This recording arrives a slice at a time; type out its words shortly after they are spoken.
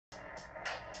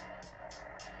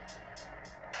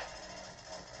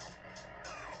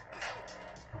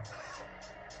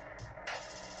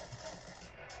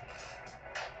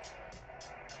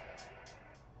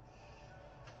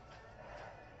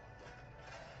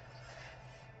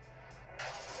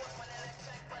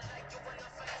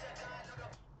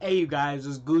Hey you guys,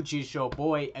 it's Gucci. It's your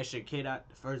boy Esha Kid, the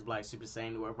first Black Super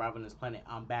Saiyan to arrive on this planet.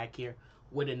 I'm back here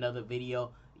with another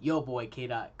video. Your boy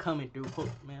Kid coming through.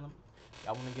 Man,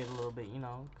 y'all want to get a little bit, see a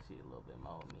little bit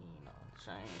more of me,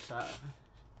 change side.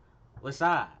 What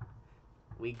side?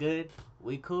 We good?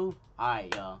 We cool?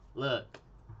 Alright, y'all. Look,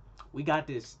 we got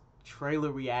this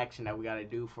trailer reaction that we got to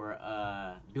do for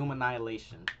Doom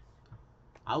Annihilation.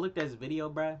 I looked at this video,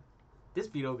 bruh. This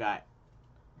video got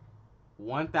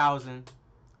 1,000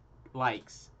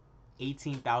 likes,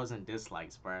 18,000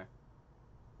 dislikes, bruh.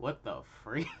 What the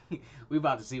freak? We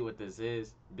about to see what this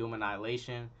is. Doom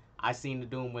Annihilation. I seen the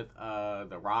Doom with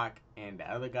The Rock and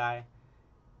the other guy.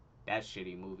 That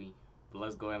shitty movie. But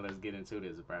let's go and let's get into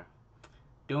this, bruh.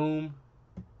 Doom.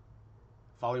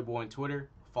 Follow your boy on Twitter.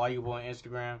 Follow your boy on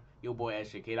Instagram. Your boy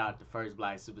Esha Kid the first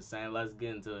Black Super Saiyan. Let's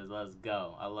get into this. Let's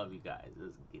go. I love you guys.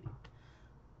 Let's get it.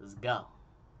 Let's go.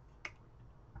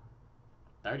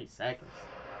 30 seconds.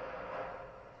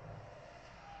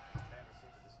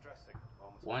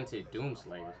 Wanted Doom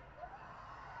Slayers.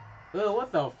 Ugh,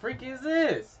 what the freak is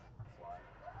this?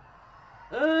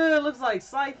 Ugh, it looks like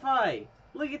sci-fi.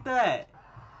 Look at that.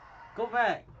 Go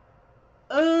back.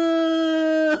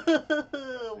 Oh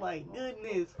my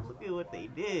goodness. Look at what they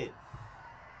did.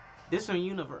 This from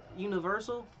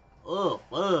Universal? Oh,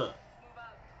 fuck.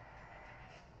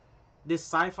 This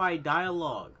sci-fi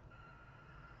dialogue.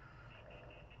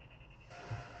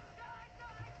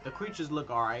 The creatures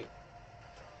look alright.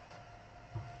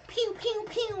 Pew, pew,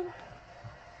 pew.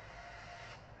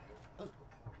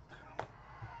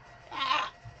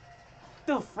 Ah,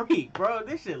 the freak, bro.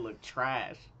 This shit look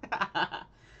trash.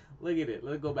 Look at it.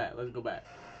 Let's go back. Let's go back.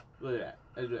 Look at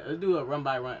that. Let's do a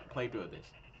run-by-run playthrough of this.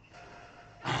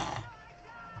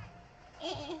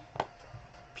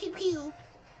 Pew, pew.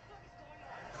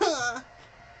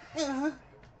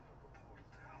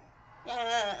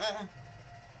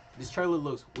 This trailer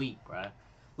looks weak, bruh.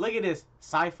 Look at this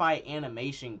sci-fi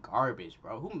animation garbage,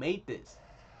 bro. Who made this?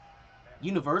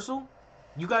 Universal?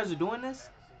 You guys are doing this?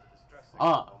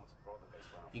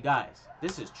 You guys,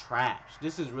 this is trash.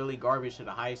 This is really garbage to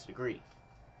the highest degree.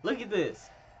 Look at this.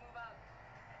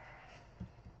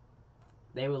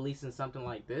 They releasing something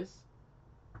like this.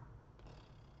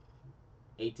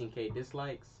 18K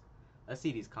dislikes. Let's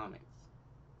see these comments.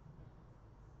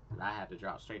 I had to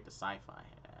drop straight to sci-fi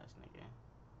ass nigga.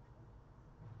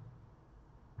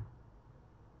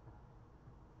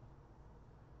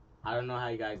 I don't know how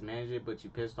you guys manage it, but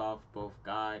you pissed off both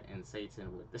God and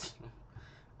Satan with this.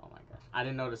 Oh my gosh. I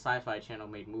didn't know the Sci-Fi Channel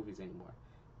made movies anymore.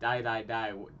 Die, die,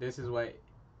 die.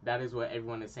 That is what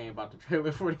everyone is saying about the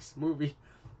trailer for this movie.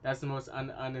 That's the most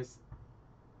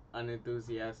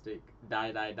unenthusiastic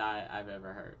die, die, die I've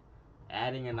ever heard.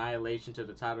 Adding Annihilation to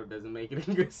the title doesn't make it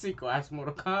a good sequel. Ask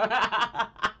Mortal Kombat.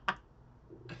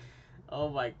 Oh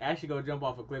my, actually go jump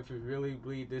off a cliff if you really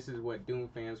believe this is what Doom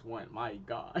fans want. My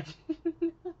god.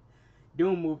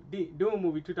 Doom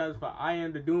movie 2005. I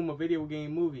am the Doom of video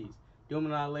game movies. Doom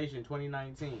Annihilation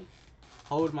 2019.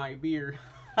 Hold my beer.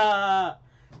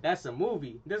 That's a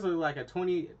movie. This looks like a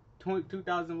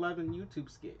 2011 YouTube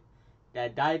skit.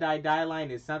 That die die die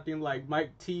line is something like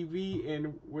Mike TV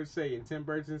and we're saying Tim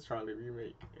Burton's Charlie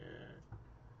remake.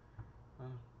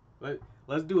 Yeah.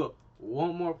 Let's do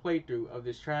one more playthrough of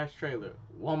this trash trailer.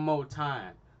 One more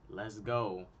time. Let's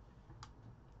go.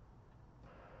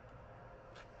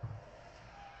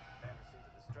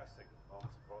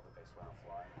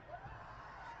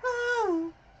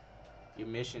 Your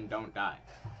mission, don't die.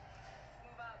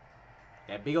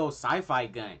 That big old sci-fi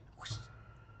gun.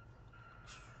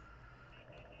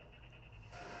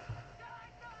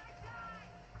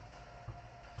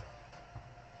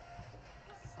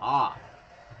 Ah.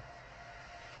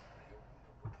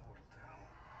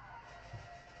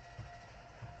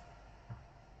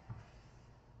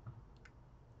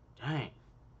 Dang.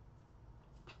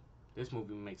 This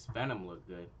movie makes Venom look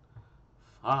good.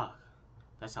 Fuck.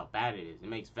 That's how bad it is. It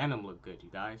makes Venom look good, you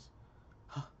guys.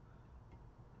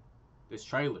 This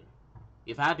trailer.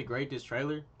 If I had to grade this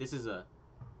trailer, this is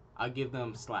I'll give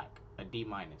them slack. A D-.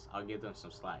 I'll give them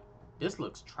some slack. This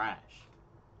looks trash.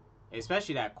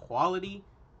 Especially that quality,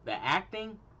 the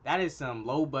acting. That is some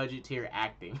low budget tier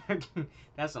acting.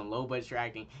 That's some low budget tier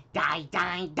acting. Die,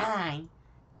 die, die.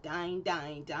 Die,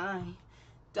 die, die.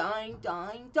 Die,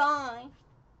 die, die.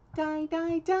 Die,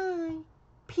 die, die.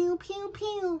 Pew, pew,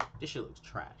 pew. This shit looks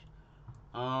trash.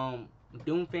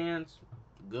 Doom fans,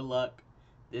 good luck.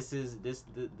 This is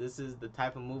the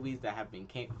type of movies that have been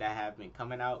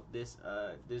coming out this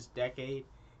decade.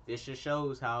 This just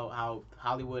shows how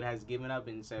Hollywood has given up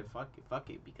and said fuck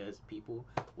it, because people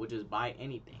will just buy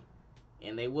anything,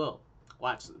 and they will.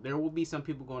 Watch, there will be some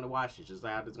people going to watch it, just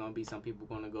like how there's going to be some people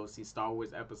going to go see Star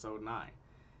Wars Episode 9.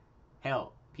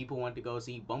 Hell, people went to go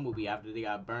see Bumblebee after they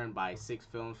got burned by 6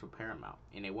 films for Paramount.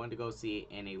 And they wanted to go see it,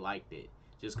 and they liked it.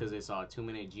 Just because they saw a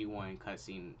 2-minute G1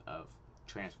 cutscene of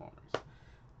Transformers.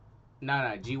 No,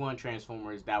 G1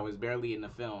 Transformers that was barely in the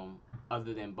film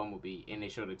other than Bumblebee. And they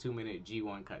showed a 2-minute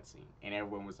G1 cutscene. And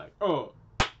everyone was like, oh,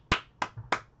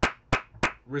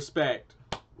 respect.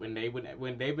 When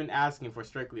they've been asking for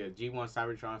strictly a G1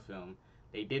 Cybertron film,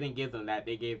 they didn't give them that.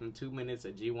 They gave them 2 minutes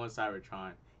of G1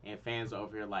 Cybertron, and fans are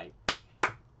over here like,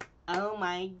 oh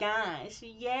my gosh,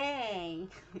 yay!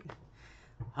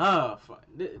 Oh,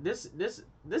 this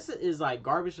is like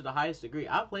garbage to the highest degree.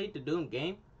 I played the Doom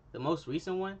game, the most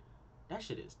recent one. That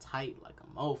shit is tight like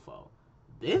a mofo.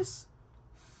 This,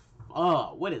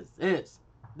 oh, what is this?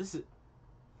 This is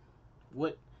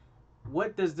what.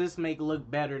 What does this make look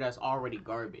better that's already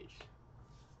garbage?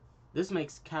 This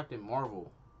makes Captain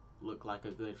Marvel look like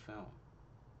a good film.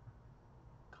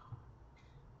 God.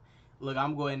 Look,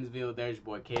 I'm going in this video. There's your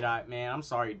boy K-Dot. Man, I'm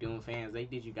sorry, Doom fans. They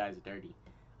did you guys dirty.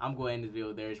 I'm going in this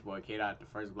video. There's your boy K-Dot, the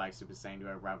first Black Super Saiyan to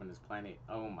ever arrive on this planet.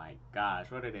 Oh my gosh,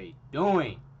 what are they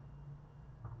doing?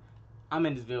 I'm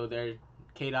in this video. There's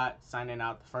K-Dot signing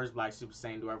out, the first Black Super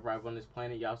Saiyan to ever arrive on this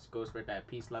planet. Y'all go spread that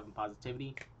peace, love, and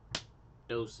positivity.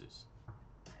 Doses.